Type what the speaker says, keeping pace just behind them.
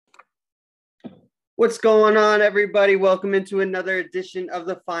What's going on, everybody? Welcome into another edition of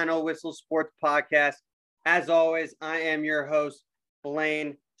the Final Whistle Sports Podcast. As always, I am your host,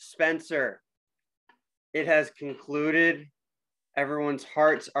 Blaine Spencer. It has concluded. Everyone's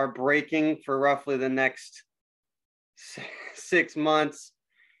hearts are breaking for roughly the next 6 months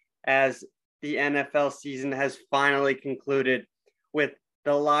as the NFL season has finally concluded with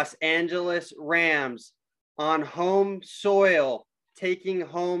the Los Angeles Rams on home soil taking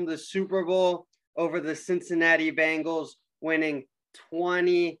home the Super Bowl over the Cincinnati Bengals, winning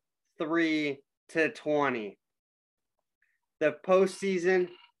 23-20. The postseason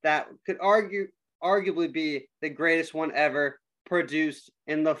that could arguably be the greatest one ever produced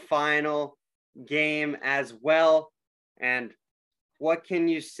in the final game as well. And what can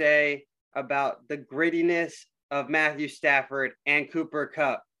you say about the grittiness of Matthew Stafford and Cooper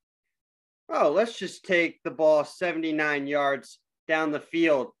Kupp? Oh, let's just take the ball 79 yards down the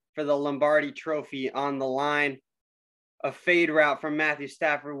field for the Lombardi Trophy on the line. A fade route from Matthew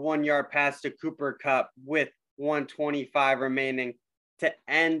Stafford, 1 yard pass to Cooper Kupp with 1:25 remaining to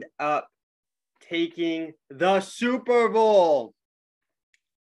end up taking the Super Bowl.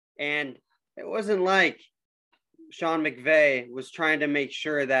 And it wasn't like Sean McVay was trying to make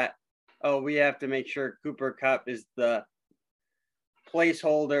sure that, we have to make sure Cooper Kupp is the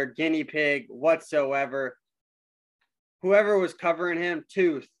placeholder, guinea pig, whatsoever. Whoever was covering him,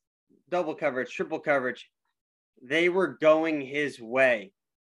 double coverage, triple coverage, they were going his way.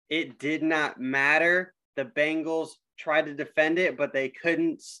 It did not matter. The Bengals tried to defend it, but they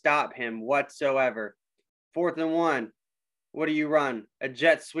couldn't stop him whatsoever. 4th and 1. What do you run? A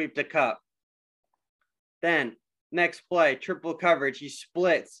jet sweep to Kupp. Then, next play, triple coverage. He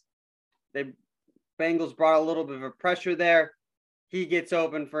splits. The Bengals brought a little bit of a pressure there. He gets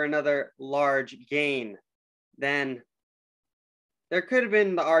open for another large gain. Then there could have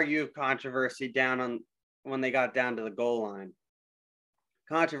been the argue of controversy down on when they got down to the goal line.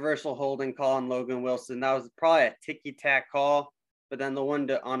 Controversial holding call on Logan Wilson. That was probably a ticky-tack call, but then the one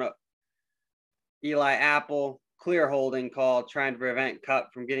on Eli Apple, clear holding call, trying to prevent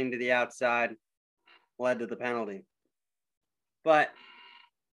Kupp from getting to the outside, led to the penalty. But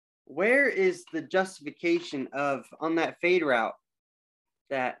where is the justification of, on that fade route,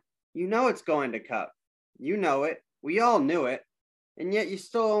 that you know it's going to Kupp? You know it. We all knew it. And yet you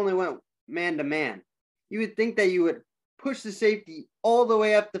still only went man-to-man. You would think that you would push the safety all the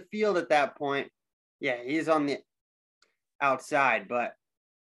way up the field at that point. Yeah, he's on the outside, but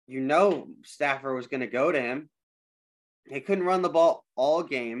you know Stafford was going to go to him. He couldn't run the ball all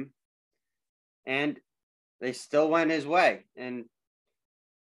game, and they still went his way. And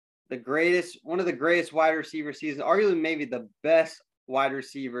one of the greatest wide receiver seasons, arguably maybe the best wide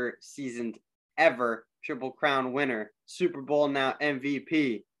receiver season ever, Triple Crown winner, Super Bowl now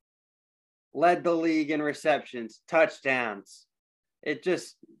MVP, led the league in receptions, touchdowns. It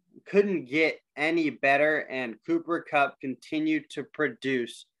just couldn't get any better, and Cooper Kupp continued to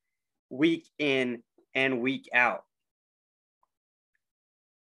produce week in and week out.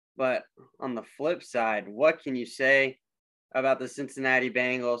 But on the flip side, what can you say about the Cincinnati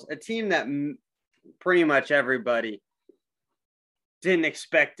Bengals, a team that pretty much everybody didn't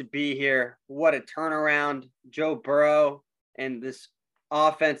expect to be here? What a turnaround. Joe Burrow and this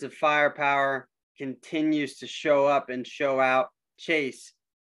offensive firepower continues to show up and show out. Chase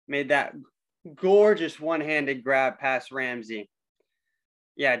made that gorgeous one-handed grab past Ramsey.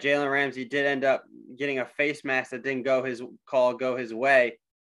 Yeah, Jalen Ramsey did end up getting a face mask that didn't go his way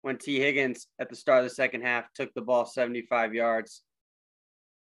when T. Higgins at the start of the second half took the ball 75 yards.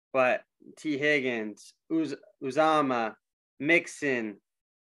 But T. Higgins, Uzama, Mixon,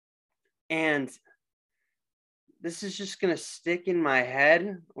 and this is just going to stick in my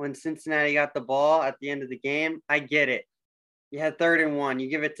head when Cincinnati got the ball at the end of the game. I get it. You had 3rd and 1. You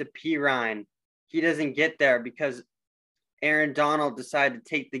give it to Pirine. He doesn't get there because Aaron Donald decided to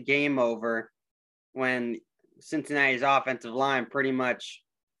take the game over when Cincinnati's offensive line pretty much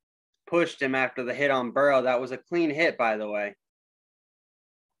pushed him after the hit on Burrow. That was a clean hit, by the way.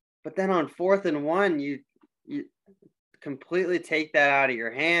 But then on 4th and 1, you completely take that out of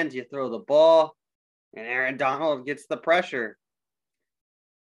your hands. You throw the ball, and Aaron Donald gets the pressure.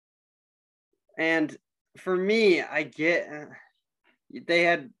 And for me, I get they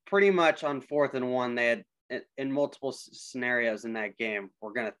had pretty much on 4th and 1, they had in multiple scenarios in that game,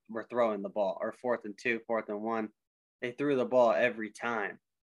 we're throwing the ball, or 4th and 2, 4th and 1. They threw the ball every time.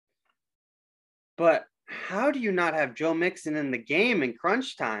 But how do you not have Joe Mixon in the game in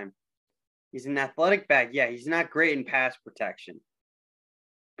crunch time? He's an athletic back. Yeah, he's not great in pass protection.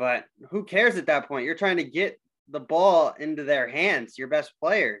 But who cares at that point? You're trying to get the ball into their hands, your best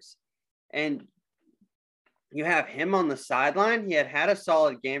players. And You have him on the sideline. He had a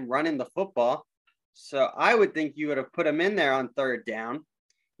solid game running the football. So I would think you would have put him in there on third down.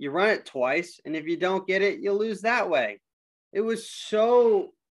 You run it twice, and if you don't get it, you lose that way. It was so,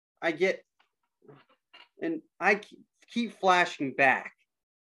 I keep flashing back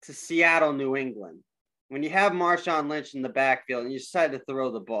to Seattle, New England. When you have Marshawn Lynch in the backfield and you decide to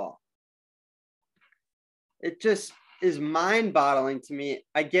throw the ball, it just is mind-boggling to me.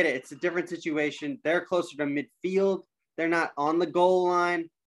 I get it. It's a different situation. They're closer to midfield. They're not on the goal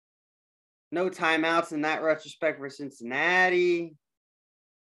line. No timeouts in that retrospect for Cincinnati.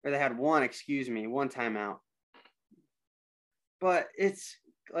 Or they had one timeout. But it's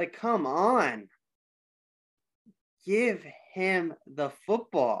like, come on. Give him the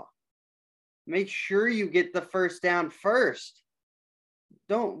football. Make sure you get the first down first.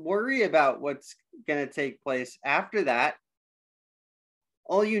 Don't worry about what's going to take place after that.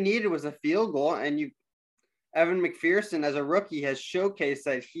 All you needed was a field goal, and Evan McPherson, as a rookie, has showcased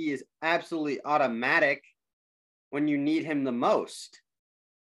that he is absolutely automatic when you need him the most.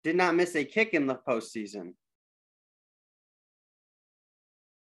 Did not miss a kick in the postseason.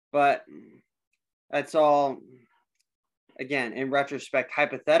 But that's all, again, in retrospect,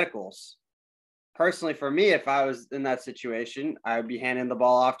 hypotheticals. Personally, for me, if I was in that situation, I would be handing the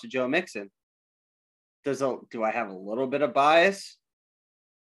ball off to Joe Mixon. Do I have a little bit of bias?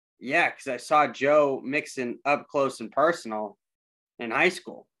 Yeah, because I saw Joe Mixon up close and personal in high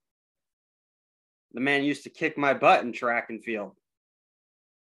school. The man used to kick my butt in track and field.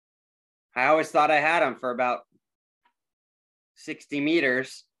 I always thought I had him for about 60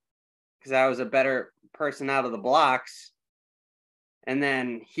 meters because I was a better person out of the blocks. And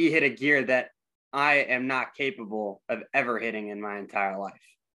then he hit a gear that I am not capable of ever hitting in my entire life.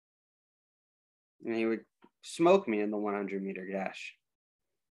 And he would smoke me in the 100-meter dash.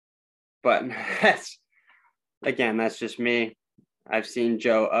 But that's just me. I've seen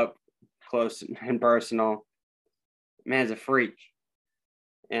Joe up close and personal. Man's a freak.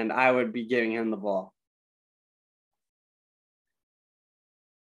 And I would be giving him the ball.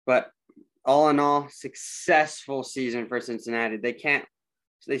 But all in all, successful season for Cincinnati.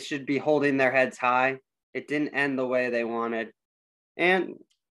 They should be holding their heads high. It didn't end the way they wanted. And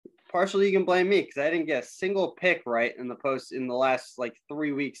partially you can blame me because I didn't get a single pick right in the last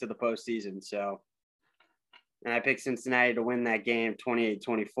 3 weeks of the postseason. So, and I picked Cincinnati to win that game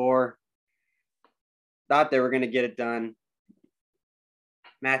 28-24. Thought they were going to get it done.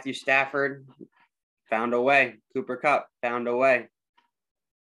 Matthew Stafford found a way. Cooper Kupp found a way.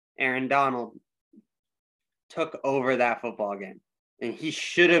 Aaron Donald took over that football game. And he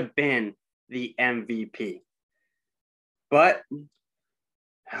should have been the MVP. But,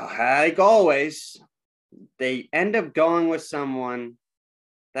 like always, they end up going with someone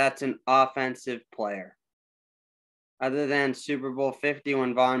that's an offensive player. Other than Super Bowl 50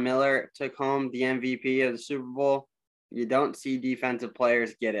 when Von Miller took home the MVP of the Super Bowl, you don't see defensive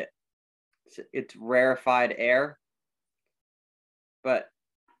players get it. It's rarefied air. But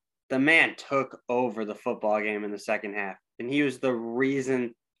the man took over the football game in the second half. And he was the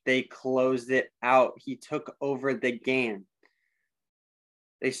reason they closed it out. He took over the game.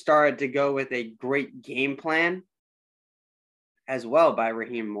 They started to go with a great game plan as well by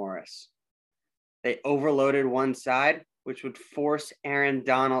Raheem Morris. They overloaded one side, which would force Aaron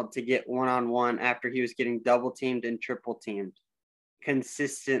Donald to get one-on-one after he was getting double-teamed and triple-teamed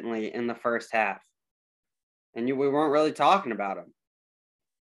consistently in the first half. And we weren't really talking about him.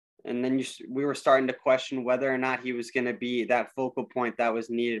 And then we were starting to question whether or not he was going to be that focal point that was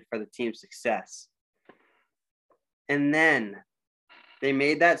needed for the team's success. And then they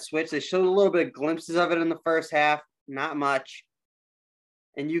made that switch. They showed a little bit of glimpses of it in the first half, not much.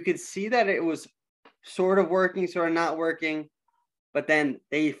 And you could see that it was sort of working, sort of not working. But then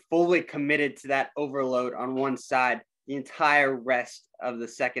they fully committed to that overload on one side the entire rest of the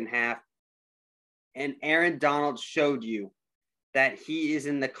second half. And Aaron Donald showed you that he is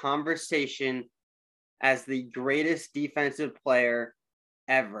in the conversation as the greatest defensive player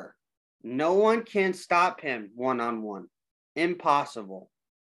ever. No one can stop him one-on-one. Impossible.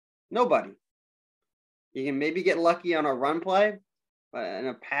 Nobody. You can maybe get lucky on a run play, but in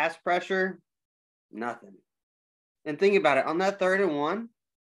a pass pressure, nothing. And think about it. On that 3rd and 1,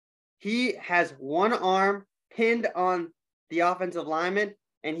 he has one arm pinned on the offensive lineman,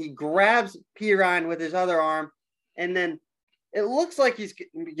 and he grabs Pirine with his other arm, and then it looks like he's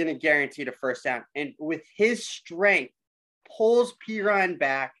going to guarantee a first down. And with his strength, pulls Pirine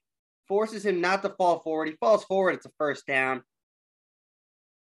back, forces him not to fall forward. He falls forward. It's a first down.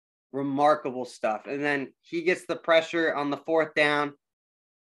 Remarkable stuff. And then he gets the pressure on the 4th down,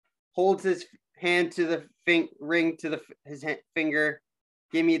 holds his hand to the ring to his finger.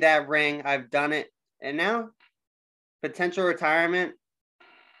 Give me that ring. I've done it. And now, potential retirement.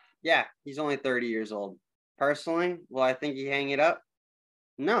 Yeah, he's only 30 years old. Personally, will I think he hang it up?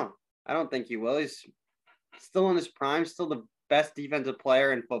 No, I don't think he will. He's still in his prime, still the best defensive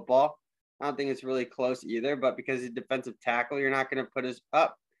player in football. I don't think it's really close either, but because he's a defensive tackle, you're not going to put us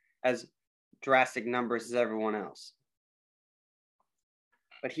up as drastic numbers as everyone else.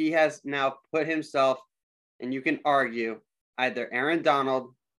 But he has now put himself, and you can argue, either Aaron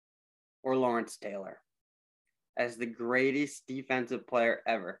Donald or Lawrence Taylor as the greatest defensive player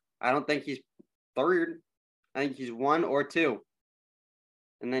ever. I don't think he's third. I think he's one or two.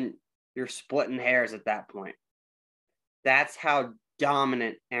 And then you're splitting hairs at that point. That's how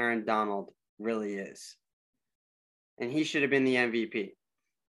dominant Aaron Donald really is. And he should have been the MVP.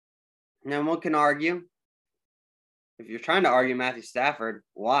 Now, one can argue, if you're trying to argue Matthew Stafford,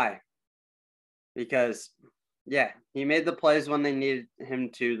 why? Because, yeah, he made the plays when they needed him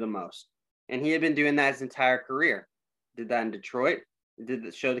to the most. And he had been doing that his entire career. Did that in Detroit.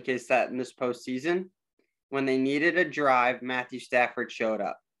 Did showcase that in this postseason. When they needed a drive, Matthew Stafford showed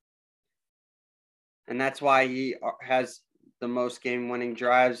up. And that's why he has the most game-winning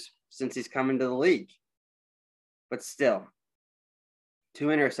drives since he's come into the league. But still, 2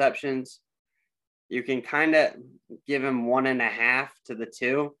 interceptions. You can kind of give him 1.5 to the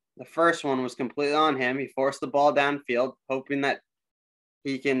 2. The first one was completely on him. He forced the ball downfield, hoping that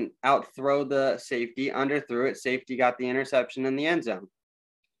he can outthrow the safety, underthrew it. Safety got the interception in the end zone.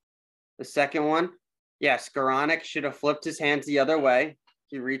 The second one, Skoranek should have flipped his hands the other way.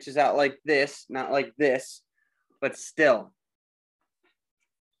 He reaches out like this, not like this, but still.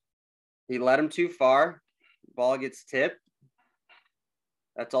 He led him too far. Ball gets tipped.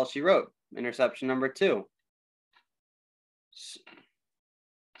 That's all she wrote. Interception number 2.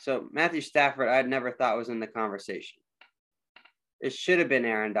 So Matthew Stafford, I'd never thought was in the conversation. It should have been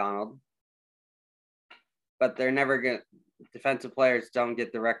Aaron Donald. But they're never going to – defensive players don't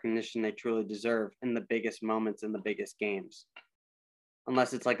get the recognition they truly deserve in the biggest moments in the biggest games.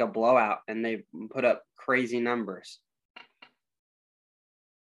 Unless it's like a blowout and they put up crazy numbers.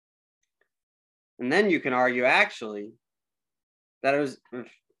 And then you can argue, actually, that it was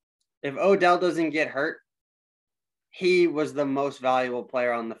if Odell doesn't get hurt, he was the most valuable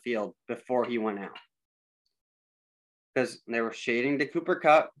player on the field before he went out. Because they were shading to Cooper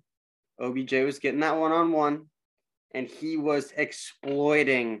Kupp. OBJ was getting that one-on-one, and he was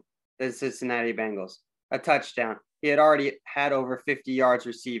exploiting the Cincinnati Bengals. A touchdown. He had already had over 50 yards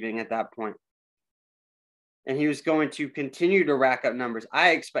receiving at that point. And he was going to continue to rack up numbers.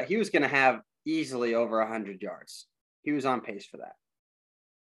 I expect he was going to have easily over 100 yards. He was on pace for that.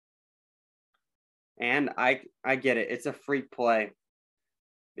 And I get it. It's a freak play.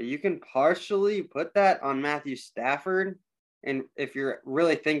 But you can partially put that on Matthew Stafford. And if you're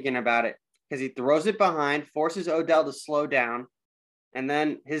really thinking about it, because he throws it behind, forces Odell to slow down, and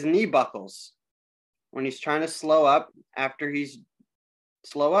then his knee buckles when he's trying to slow up after he's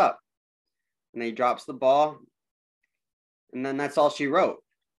slow up. And he drops the ball. And then that's all she wrote.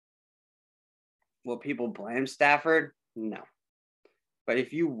 Will people blame Stafford? No. But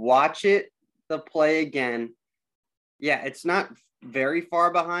if you watch the play again, it's not very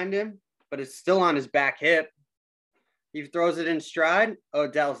far behind him, but it's still on his back hip. He throws it in stride.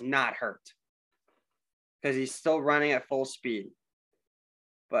 Odell's not hurt because he's still running at full speed.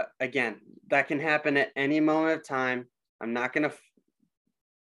 But again, that can happen at any moment of time. I'm not going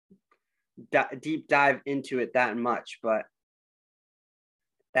to deep dive into it that much, but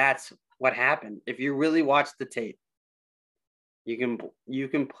that's what happened. If you really watch the tape, you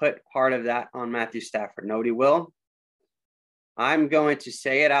can put part of that on Matthew Stafford. Nobody will. I'm going to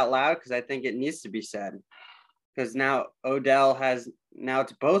say it out loud because I think it needs to be said. Because now Odell has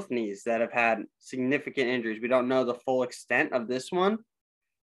to both knees that have had significant injuries. We don't know the full extent of this one,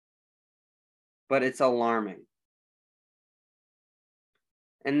 but it's alarming.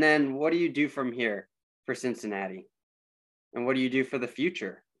 And then what do you do from here for Cincinnati? And what do you do for the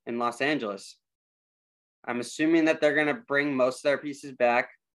future in Los Angeles? I'm assuming that they're going to bring most of their pieces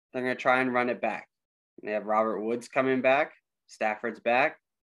back. They're going to try and run it back. They have Robert Woods coming back. Stafford's back.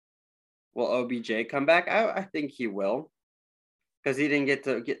 Will OBJ come back? I think he will, because he didn't get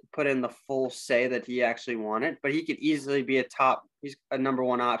to put in the full say that he actually wanted, but he could easily be he's a number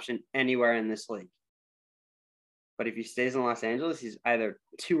 1 option anywhere in this league. But if he stays in Los Angeles, he's either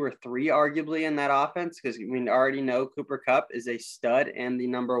 2 or 3 arguably in that offense, because we already know Cooper Kupp is a stud and the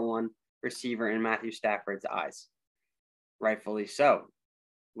number 1 receiver in Matthew Stafford's eyes. Rightfully so,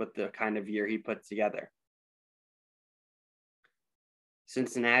 with the kind of year he put together.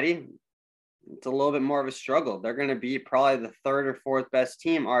 Cincinnati, it's a little bit more of a struggle. They're going to be probably the third or fourth best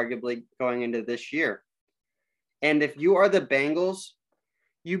team, arguably, going into this year. And if you are the Bengals,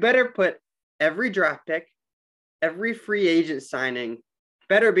 you better put every draft pick, every free agent signing,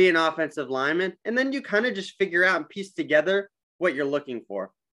 better be an offensive lineman. And then you kind of just figure out and piece together what you're looking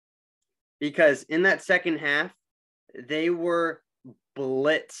for. Because in that second half, they were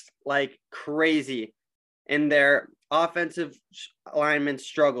blitzed like crazy. And their offensive lineman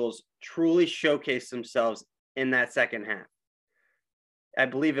struggles truly showcased themselves in that second half. I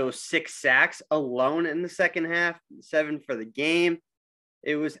believe it was 6 sacks alone in the second half, 7 for the game.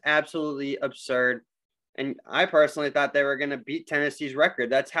 It was absolutely absurd. And I personally thought they were going to beat Tennessee's record.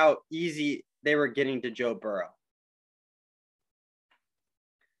 That's how easy they were getting to Joe Burrow.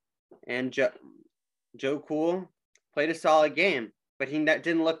 And Joe Cool played a solid game, but he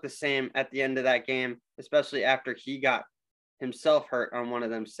didn't look the same at the end of that game, especially after he got himself hurt on one of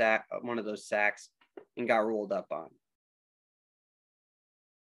those sacks and got rolled up on.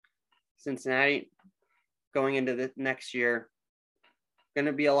 Cincinnati, going into the next year, going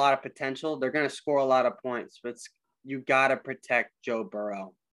to be a lot of potential. They're going to score a lot of points, but you got to protect Joe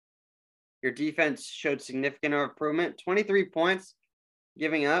Burrow. Your defense showed significant improvement. 23 points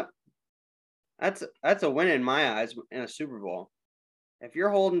giving up. That's a win in my eyes in a Super Bowl. If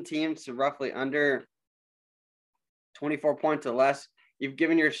you're holding teams to roughly under 24 points or less, you've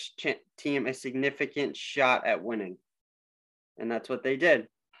given your team a significant shot at winning. And that's what they did.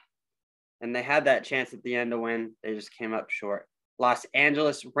 And they had that chance at the end to win. They just came up short. Los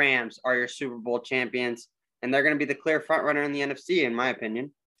Angeles Rams are your Super Bowl champions, and they're going to be the clear front runner in the NFC, in my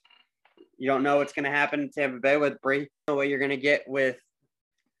opinion. You don't know what's going to happen in Tampa Bay with Brady. The way you're going to get with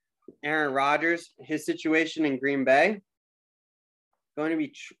Aaron Rodgers, his situation in Green Bay. Going to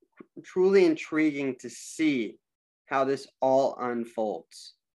be truly intriguing to see how this all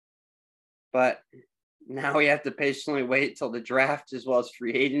unfolds. But now we have to patiently wait till the draft as well as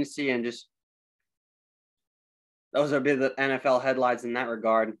free agency, and just those will be the NFL headlines in that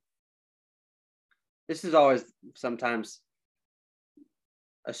regard. This is always sometimes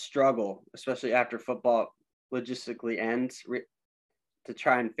a struggle, especially after football logistically ends, to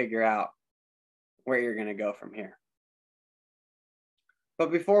try and figure out where you're going to go from here. But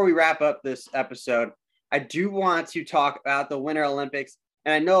before we wrap up this episode, I do want to talk about the Winter Olympics.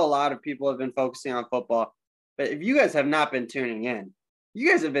 And I know a lot of people have been focusing on football, but if you guys have not been tuning in, you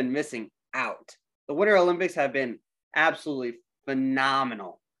guys have been missing out. The Winter Olympics have been absolutely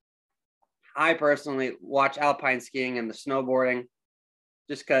phenomenal. I personally watch alpine skiing and the snowboarding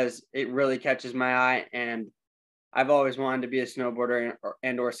just because it really catches my eye. And I've always wanted to be a snowboarder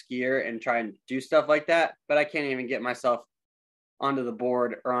and or skier and try and do stuff like that. But I can't even get myself onto the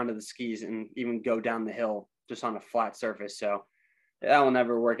board or onto the skis and even go down the hill just on a flat surface. So that will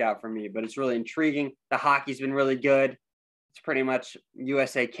never work out for me, but it's really intriguing. The hockey's been really good. It's pretty much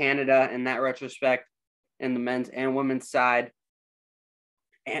USA, Canada in that retrospect, in the men's and women's side.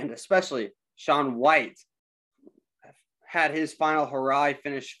 And especially Shaun White had his final hurrah. He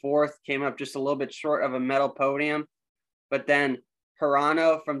finished 4th, came up just a little bit short of a medal podium. But then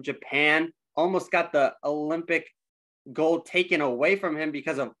Hirano from Japan almost got the Olympic gold taken away from him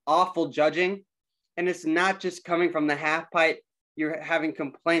because of awful judging. And it's not just coming from the half pipe. You're having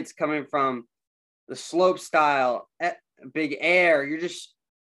complaints coming from the slope style, big air.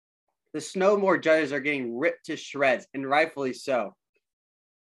 The snowboard judges are getting ripped to shreds, and rightfully so.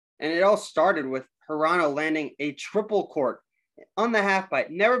 And it all started with Hirano landing a triple cork on the half pipe,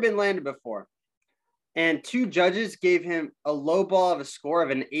 never been landed before. And 2 judges gave him a low ball of a score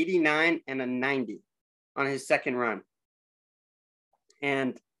of an 89 and a 90 on his second run.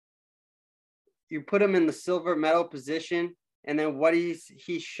 And you put him in the silver medal position, and then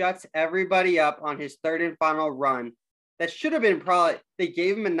he shuts everybody up on his third and final run. That should have been they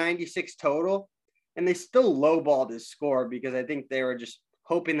gave him a 96 total, and they still lowballed his score because I think they were just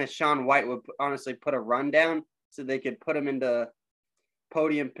hoping that Shaun White would honestly put a run down so they could put him into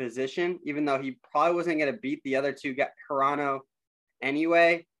podium position, even though he probably wasn't going to beat the other 2 Hirano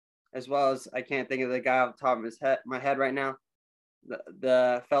anyway, as well as I can't think of the guy off the top of my head right now,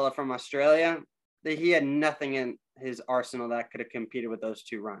 the fella from Australia. That he had nothing in his arsenal that could have competed with those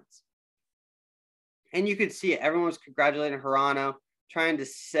 2 runs. And you could see it. Everyone was congratulating Hirano, trying to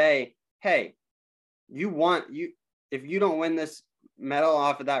say, hey, if you don't win this medal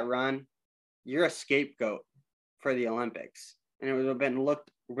off of that run, you're a scapegoat for the Olympics. And it would have been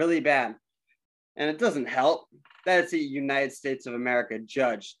looked really bad. And it doesn't help that it's a United States of America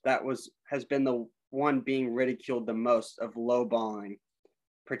judge that has been the one being ridiculed the most of lowballing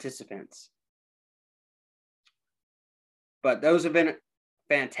participants. But those have been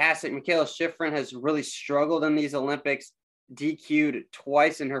fantastic. Mikaela Shiffrin has really struggled in these Olympics, DQ'd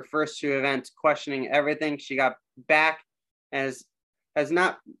twice in her first two events, questioning everything. She got back and has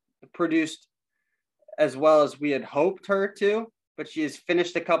not produced as well as we had hoped her to, but she has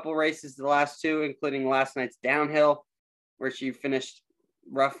finished a couple races the last two, including last night's downhill, where she finished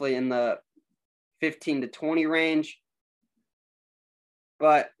roughly in the 15 to 20 range.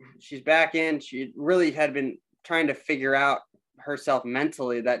 But she's back in. She really had been trying to figure out herself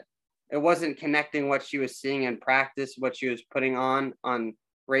mentally, that it wasn't connecting what she was seeing in practice, what she was putting on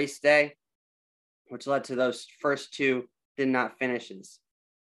race day, which led to those first two did not finishes.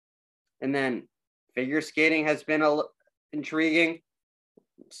 And then figure skating has been intriguing.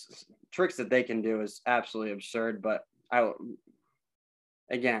 Tricks that they can do is absolutely absurd, but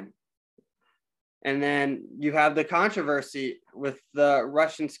again. And then you have the controversy with the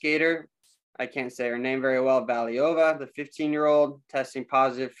Russian skater. I can't say her name very well. Valiova, the 15-year-old, testing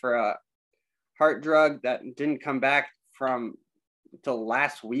positive for a heart drug that didn't come back until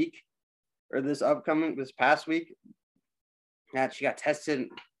last week, or this past week, that she got tested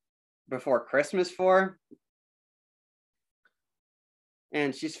before Christmas for.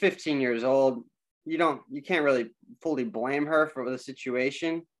 And she's 15 years old. You can't really fully blame her for the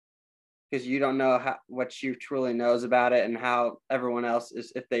situation, because you don't know what she truly knows about it and how everyone else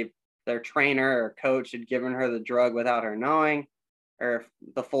is, if their trainer or coach had given her the drug without her knowing, or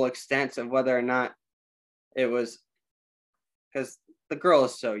the full extent of whether or not it was, because the girl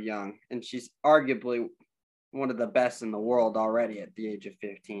is so young and she's arguably one of the best in the world already at the age of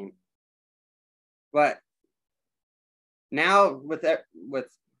 15. But now with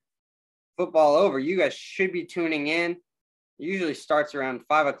football over, you guys should be tuning in. It usually starts around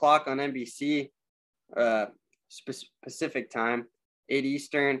 5 o'clock on NBC Pacific time, 8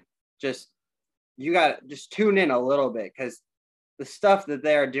 Eastern. You got to just tune in a little bit, because the stuff that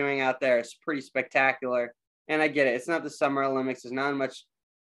they are doing out there is pretty spectacular. And I get it. It's not the Summer Olympics. There's not much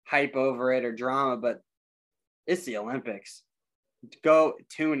hype over it or drama, but it's the Olympics. Go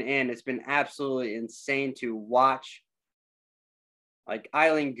tune in. It's been absolutely insane to watch. Like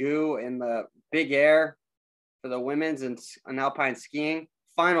Eileen Gu in the big air for the women's and alpine skiing.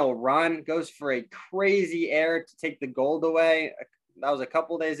 Final run, goes for a crazy air to take the gold away. That was a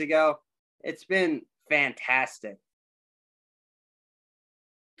couple days ago. It's been fantastic.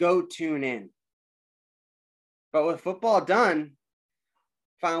 Go tune in. But with football done,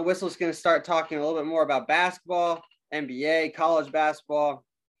 Final Whistle is going to start talking a little bit more about basketball, NBA, college basketball.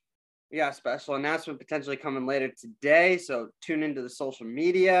 We got a special announcement potentially coming later today, so tune into the social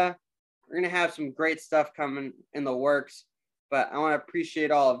media. We're going to have some great stuff coming in the works, but I want to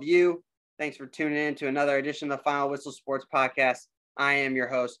appreciate all of you. Thanks for tuning in to another edition of the Final Whistle Sports Podcast. I am your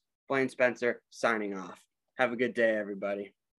host, Blaine Spencer, signing off. Have a good day, everybody.